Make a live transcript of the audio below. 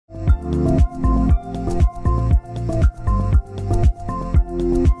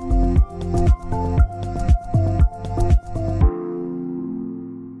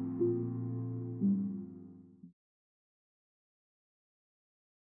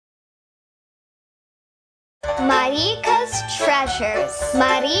Maryka's treasures.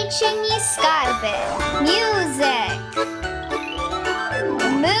 Maryczini skarby. Music.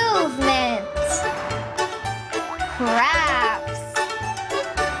 Movement. Crafts.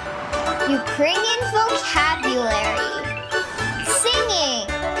 Ukrainian vocabulary. Singing.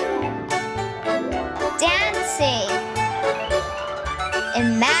 Dancing.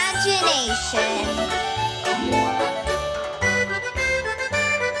 Imagination.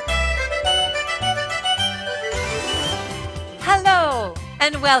 Hello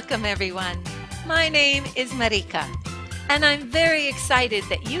and welcome everyone. My name is Maryka and I'm very excited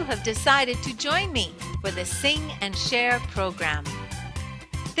that you have decided to join me for the Sing and Share program.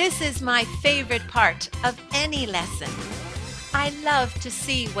 This is my favorite part of any lesson. I love to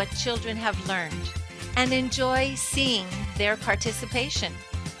see what children have learned and enjoy seeing their participation.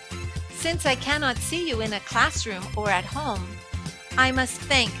 Since I cannot see you in a classroom or at home, I must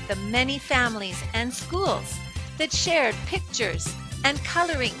thank the many families and schools that shared pictures and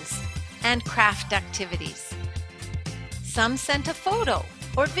colorings and craft activities. Some sent a photo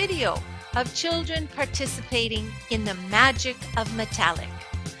or video of children participating in the magic of metallic,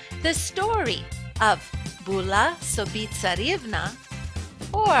 the story of Bula Sobitsarivna,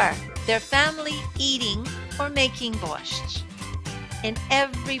 or their family eating or making borscht. In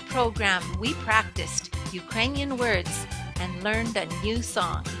every program, we practiced Ukrainian words and learned a new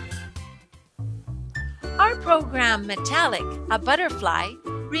song. Our program, Metallic, a Butterfly,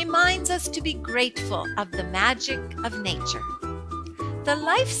 reminds us to be grateful of the magic of nature. The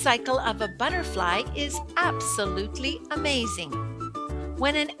life cycle of a butterfly is absolutely amazing.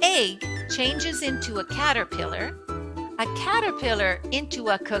 When an egg changes into a caterpillar into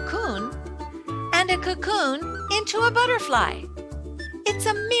a cocoon, and a cocoon into a butterfly. It's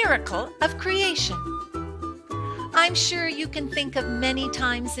a miracle of creation. I'm sure you can think of many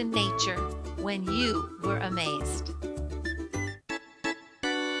times in nature when you were amazed.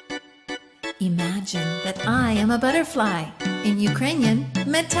 Imagine that I am a butterfly. In Ukrainian,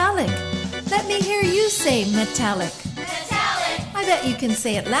 metallic. Let me hear you say metallic. Metallic. I bet you can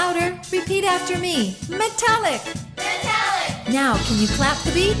say it louder. Repeat after me. Metallic. Metallic. Now, can you clap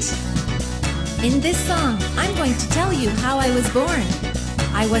the beat? In this song, I'm going to tell you how I was born.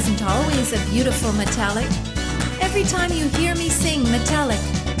 I wasn't always a beautiful metallic. Every time you hear me sing metallic,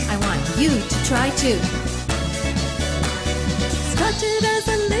 I want you to try too. Started as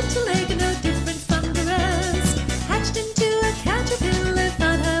a little egg, no different from the rest. Hatched into a caterpillar,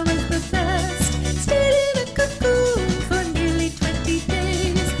 thought I was the best. Stayed in a cocoon for nearly 20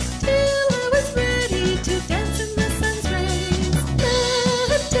 days, till I was ready to dance in the sun's rays.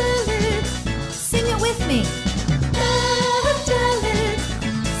 Metallic, sing it with me. Metallic,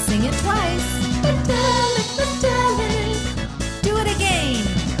 sing it twice. Metallic, metallic, do it again.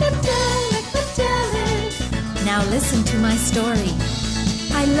 Metallic, metallic. Now listen to my story.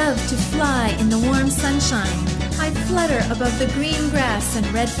 I love to fly in the warm sunshine. I flutter above the green grass and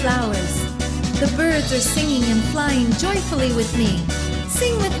red flowers. The birds are singing and flying joyfully with me.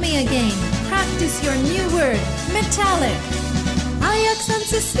 Sing with me again. Practice your new word, metallic. A jak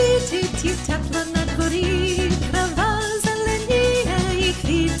сонце світить і тепло на дворі, трава зеленіє і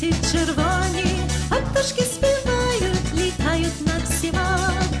квіти червоні, а пташки співають, літають над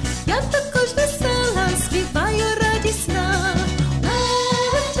всіма. Я також весела, співаю радісна.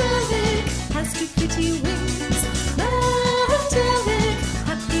 Metallic has two pretty wings. Metallic,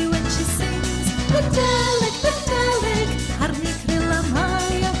 happy when she sings. Metallic, metallic, гарні крила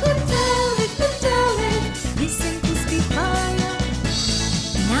має. Metallic, metallic, пісеньку співає.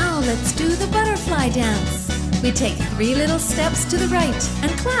 Now let's do the butterfly dance. We take 3 little steps to the right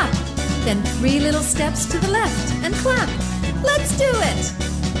and clap. Then 3 little steps to the left and clap. Let's do it.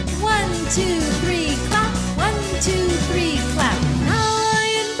 1, 2, 3, clap. 1, 2, 3, clap. Now I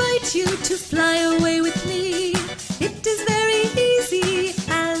invite you to fly away with me. It is very easy,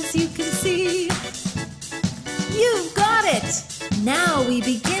 as you can see. You've got it. Now we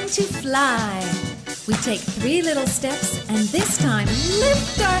begin to fly. We take 3 little steps and this time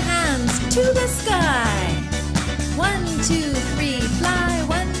lift our hands to the sky. 1, 2, 3, fly.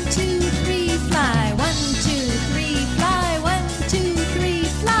 1, 2, 3, fly. 1, 2, 3, fly. 1, 2, 3,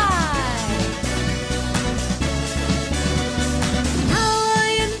 fly. Now I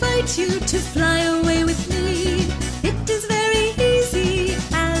invite you to fly away with me. It is very easy,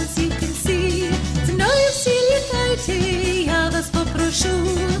 as you can see. Зі мною всі літайте, я вас попрошу.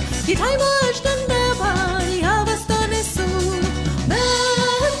 Літаймо аж до неба, я вас донесу.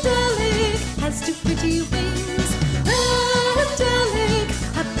 Metallic has two pretty wings. Metallic,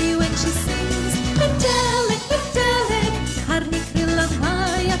 happy when she sings. Metallic, metallic, гарні крила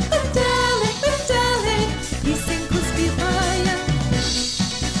має. Metallic, metallic,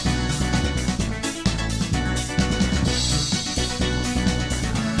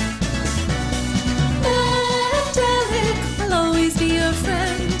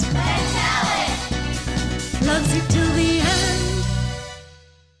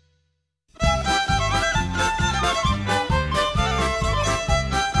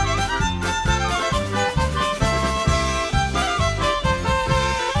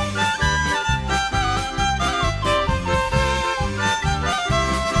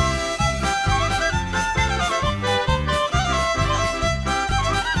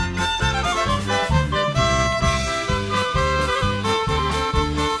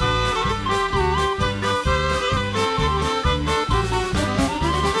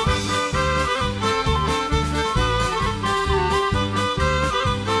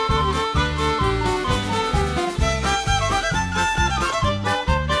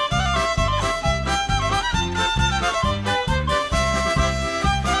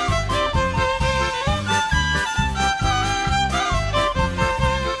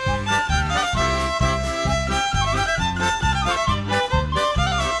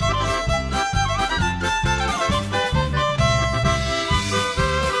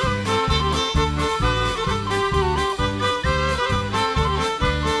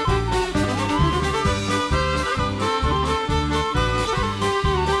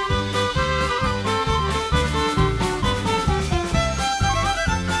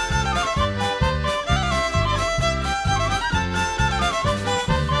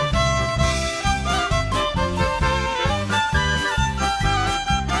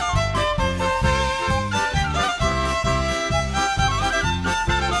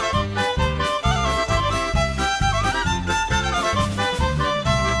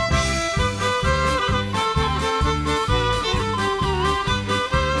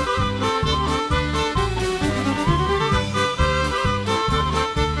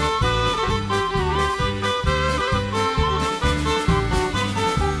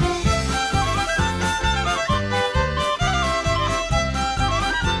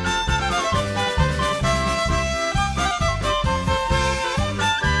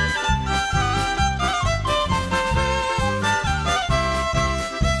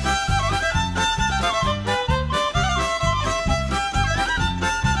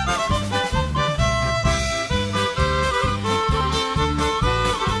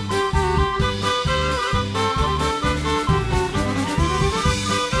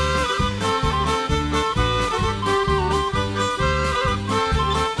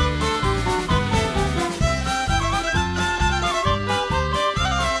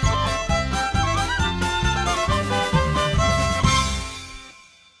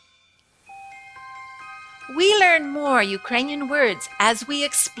 more Ukrainian words as we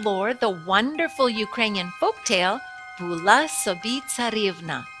explore the wonderful Ukrainian folktale Була собі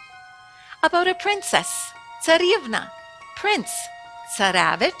царівна, about a princess, царівна, prince,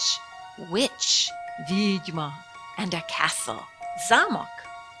 царевич, witch, відьма, and a castle, замок.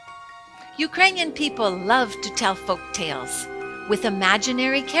 Ukrainian people love to tell folk tales with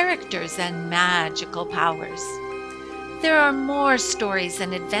imaginary characters and magical powers. There are more stories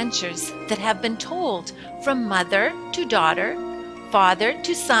and adventures that have been told from mother to daughter, father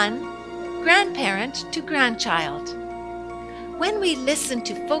to son, grandparent to grandchild. When we listen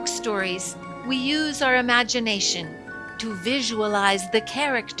to folk stories, we use our imagination to visualize the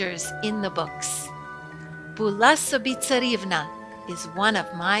characters in the books. Була собі царівна is one of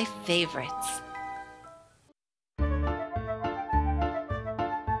my favorites.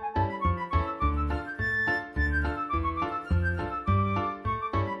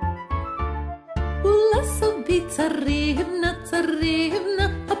 Була собі царівна, царівна,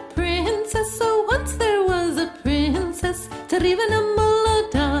 a princess. So once there was a princess, царівна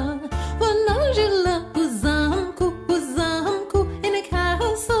молода. Вона жила у замку, in a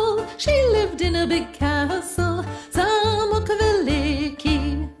castle. She lived in a big castle, замок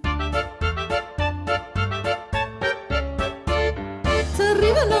великий.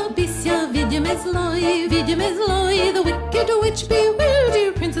 Царівна бійся відьми злої, the wicked witch. Beware,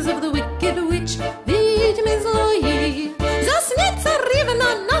 dear princess of the wicked witch, відьми злої. Засни царівна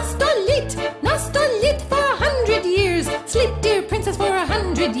на 100 літ for 100 years. Sleep, dear princess, for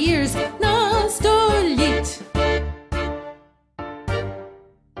 100 years, на 100 літ.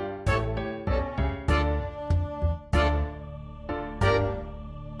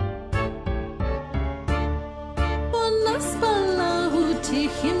 Вона спала у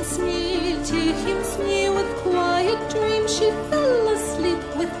тихім сні, with quiet dreams. She fell asleep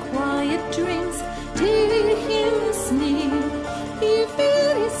with quiet dreams, тихім сні. І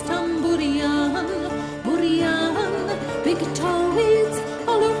виріс там бур'ян, big tall weeds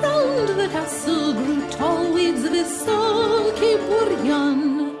all around the castle grew tall weeds, високий бур'ян.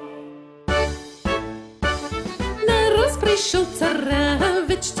 Нараз прийшов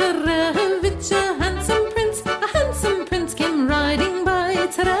царевич, a handsome prince came riding by.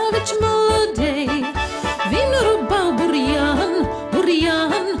 Царевич молодий, він рубав бур'ян,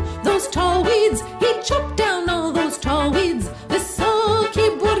 those tall weeds, he chopped down all those tall weeds, високий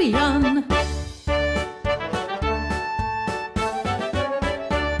бур'ян.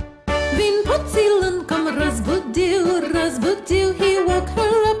 Він поцілунком розбудив, he woke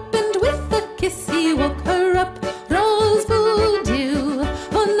her up, and with a kiss he woke her up, розбудив.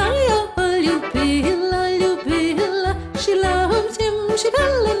 Вона його любила, she loved him, she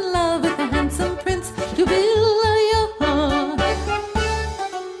fell in love with a handsome prince, любила його.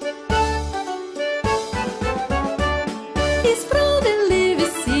 І справдили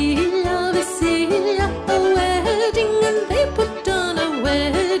весілля, a wedding, and they put on a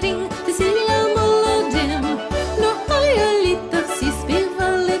wedding, весілля молодим. Но ай літа всі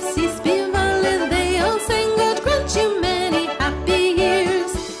співали, they all sang, God grant you many happy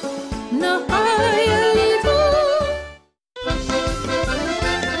years. Но ай літа.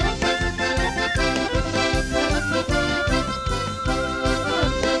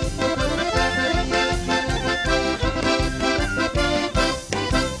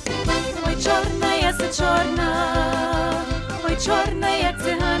 Ой, чорна яса чорна, ой, чорна як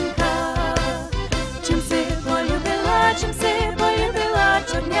циганка. Чим си полюбила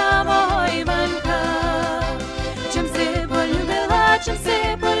чорнявого Іванка? Чим си полюбила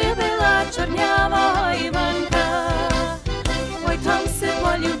чорнявого Іванка? Ой, том си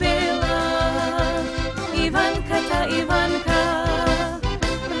полюбила Іванка та Іванка.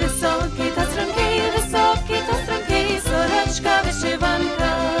 Високий та стрункий, сорочка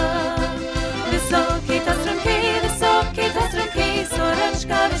вишиванка. Високий та стрункий,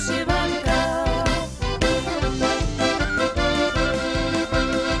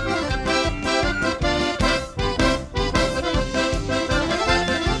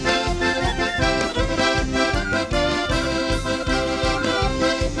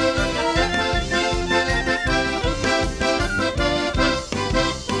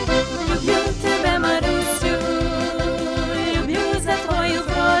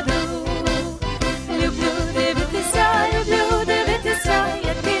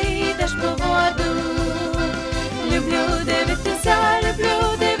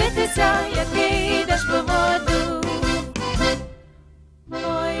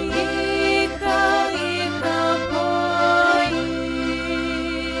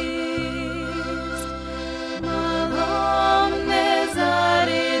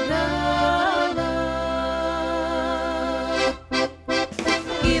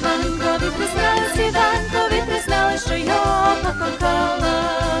 призналась Іванкові, признала, що його покохала.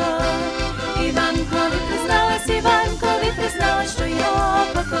 Іванкові призналась Іванкові, признала, що його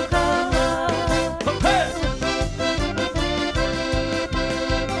покохала.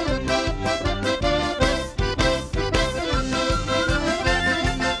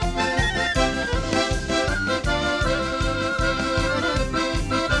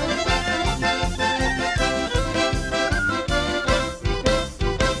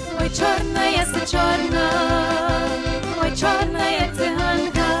 Ой, чорна єси чорна, ой, чорна як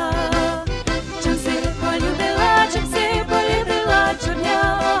циганка. Чим си полюбила,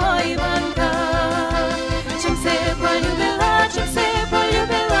 чорнявого Іванка. Чим си полюбила,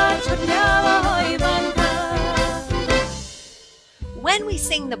 чорнявого Іванка. When we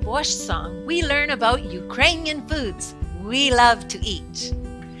sing the Borscht song, we learn about Ukrainian foods we love to eat.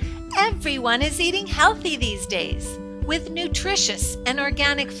 Everyone is eating healthy these days with nutritious and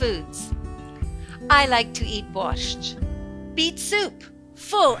organic foods. I like to eat borscht, beet soup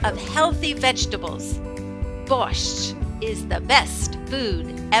full of healthy vegetables. Borscht is the best food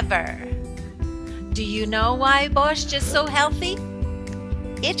ever. Do you know why borscht is so healthy?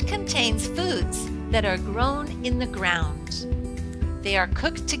 It contains foods that are grown in the ground. They are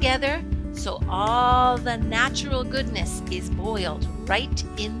cooked together so all the natural goodness is boiled right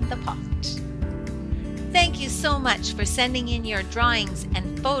in the pot. Thank you so much for sending in your drawings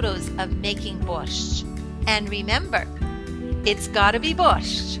and photos of making borscht. And remember, it's gotta be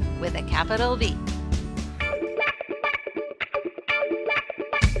borscht with a capital B.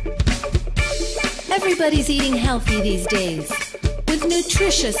 Everybody's eating healthy these days with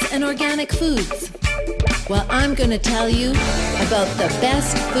nutritious and organic foods. Well, I'm going to tell you about the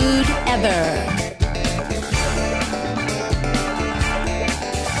best food ever.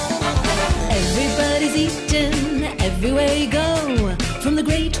 Everybody's eating everywhere you go, from the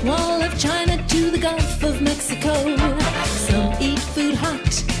Great Wall of China to the Gulf of Mexico. Some eat food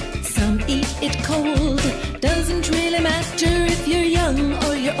hot, some eat it cold. Doesn't really matter if you're young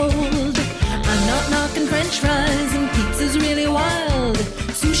or you're old. I'm not knocking French fries and pizza's really wild.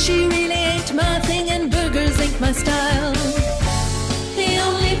 Sushi really ain't my thing and burgers ain't my style. The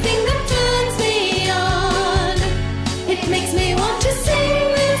only thing that turns me on, it makes me want to sing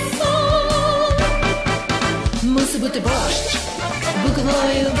this song. Musi buty borscht,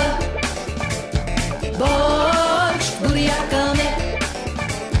 bukowojuba. Borscht, burjakami.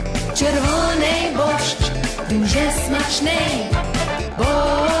 Czerwonej borscht, duże smacznej.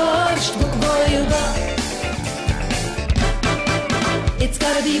 Borscht, bukowojuba. It's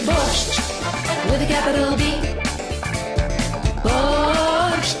gotta be borscht with a capital B.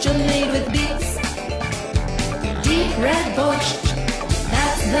 Borscht made with beets. Deep red borscht,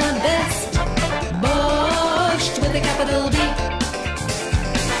 that's the best. Borscht with a capital B.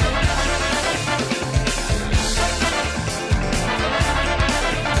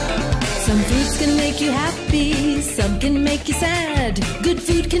 Some foods can make you happy, some can make you sad. Good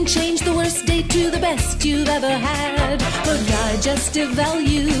food can change the worst day to the best you've ever had. For digestive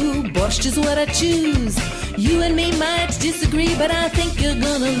value, borscht is what I choose. You and me might disagree, but I think you're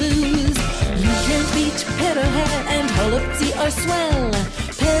gonna lose. You can't beat perohe and holubtsi are swell.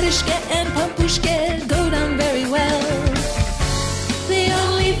 Perishke and pampushke go down very well. The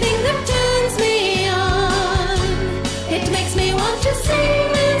only thing that turns me on, it makes me want to sing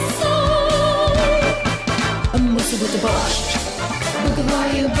this song. A musa with the borscht,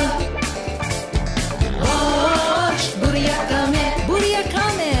 bukowojuba. Borscht, burjakami,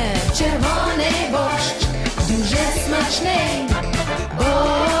 burjakami. Czerwony borscht, duże smacznej.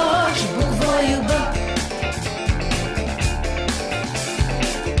 Borscht, bukowojuba.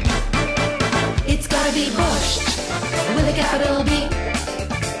 It's gotta be borscht with a capital B.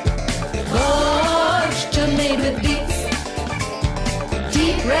 Borscht made with beets.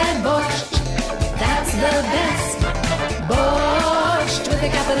 Deep red borscht, that's the best. Borscht with a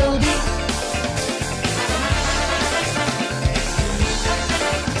capital B.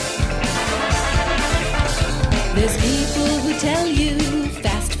 There's people who tell you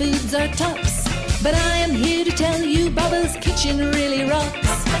fast foods are tops, but I am here to tell you Baba's kitchen really rocks.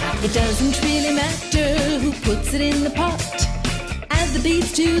 It doesn't really matter who puts it in the pot. Add the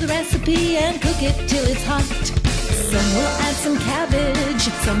beets to the recipe and cook it till it's hot. Some will add some cabbage,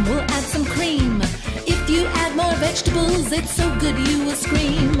 some will add some cream. If you add more vegetables, it's so good you will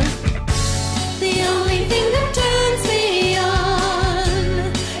scream. The only thing that turns me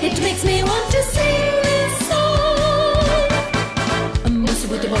on, it makes me want to sing this song. A musa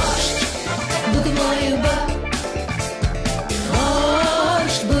with the borscht, bukowojuba.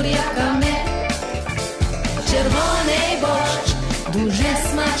 Borscht, burjakami. Czerwony borscht, дуже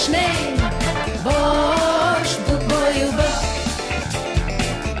смачний борщ з буквою Б.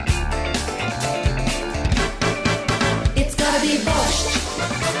 It's gotta be борщ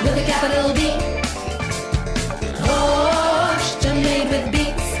with a capital B. Борщ made with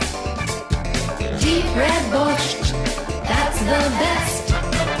beets. Deep red borscht, that's the best.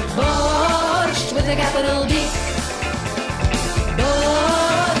 Borscht with a capital B.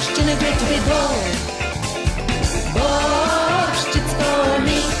 Borscht in a great big bowl. Borscht, it's for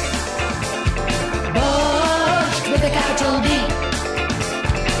me. Borscht with a capital B.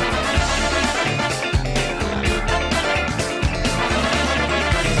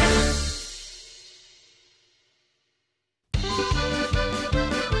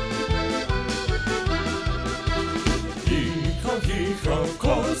 Їхав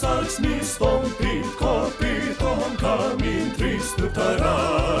козак з містом, під копитом камінь тріснута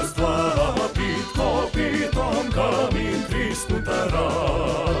раз, два, під копитом камінь тріснута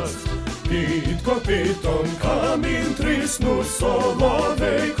раз. Під копитом камінь тріснув,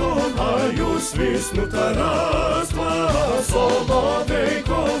 соловейко в гаю свиснута раз, два,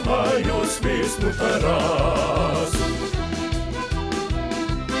 соловейко в гаю свиснута раз.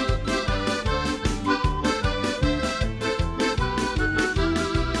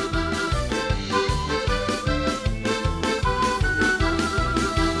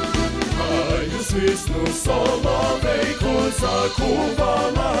 Свиснув соловейко,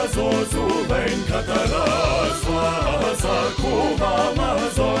 закувала зозуленька Тарасла, закувала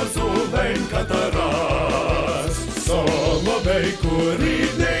зозуленька Тарас. Соловейку,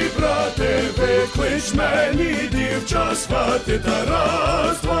 рідний брате, виклич мені дівча з хати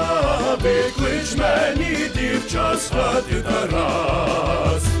Тарасла, виклич мені дівча з хати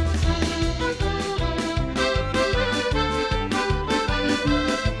Тарас.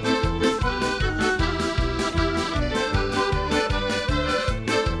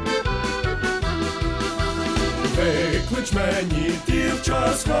 Виклич мені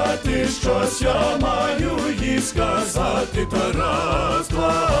дівча з хати, щось я маю їй сказати Тарас,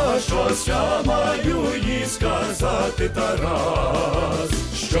 два, щось я маю їй сказати Тарас.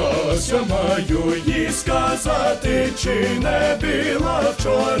 Щось я маю їй сказати, чи не біла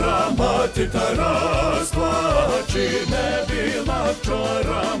вчора мати Тарас, два, чи не біла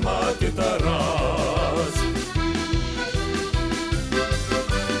вчора мати Тарас.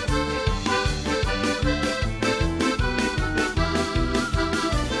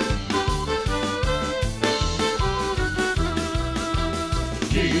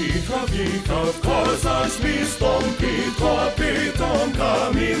 Їхав козак з містом, під копитом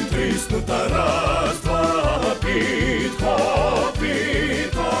камінь тріснута раз, два, під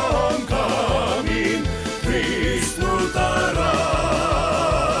копитом камінь тріснута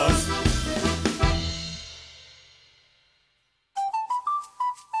раз.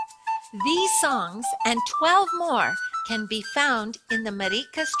 These songs and 12 more can be found in the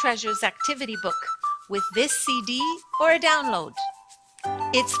Maryka's Treasures activity book with this CD or a download.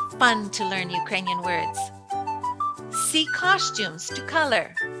 It's fun to learn Ukrainian words. See costumes to color.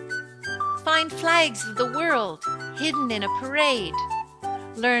 Find flags of the world hidden in a parade.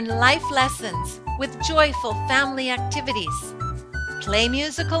 Learn life lessons with joyful family activities. Play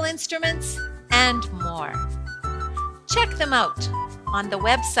musical instruments and more. Check them out on the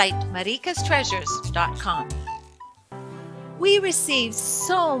website marykastreasures.com. We received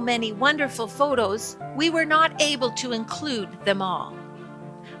so many wonderful photos, we were not able to include them all.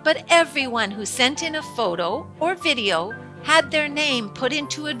 But everyone who sent in a photo or video had their name put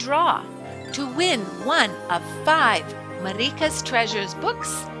into a draw to win one of 5 Maryka's Treasures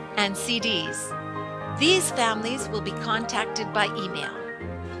books and CDs. These families will be contacted by email.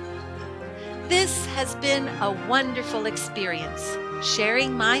 This has been a wonderful experience,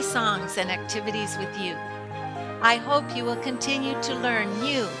 sharing my songs and activities with you. I hope you will continue to learn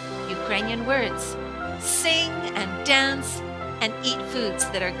new Ukrainian words, sing and dance, and eat foods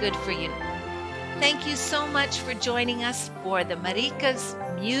that are good for you. Thank you so much for joining us for the Maryka's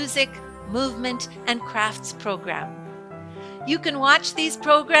Music, Movement, and Crafts program. You can watch these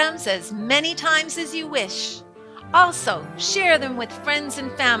programs as many times as you wish. Also, share them with friends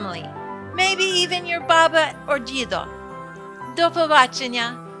and family, maybe even your baba or djido. Do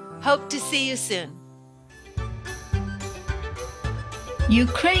побачення. Hope to see you soon.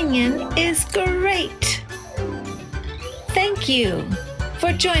 Ukrainian is great. Thank you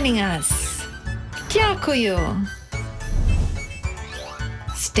for joining us. Дякую.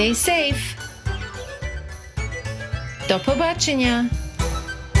 Stay safe. До побачення.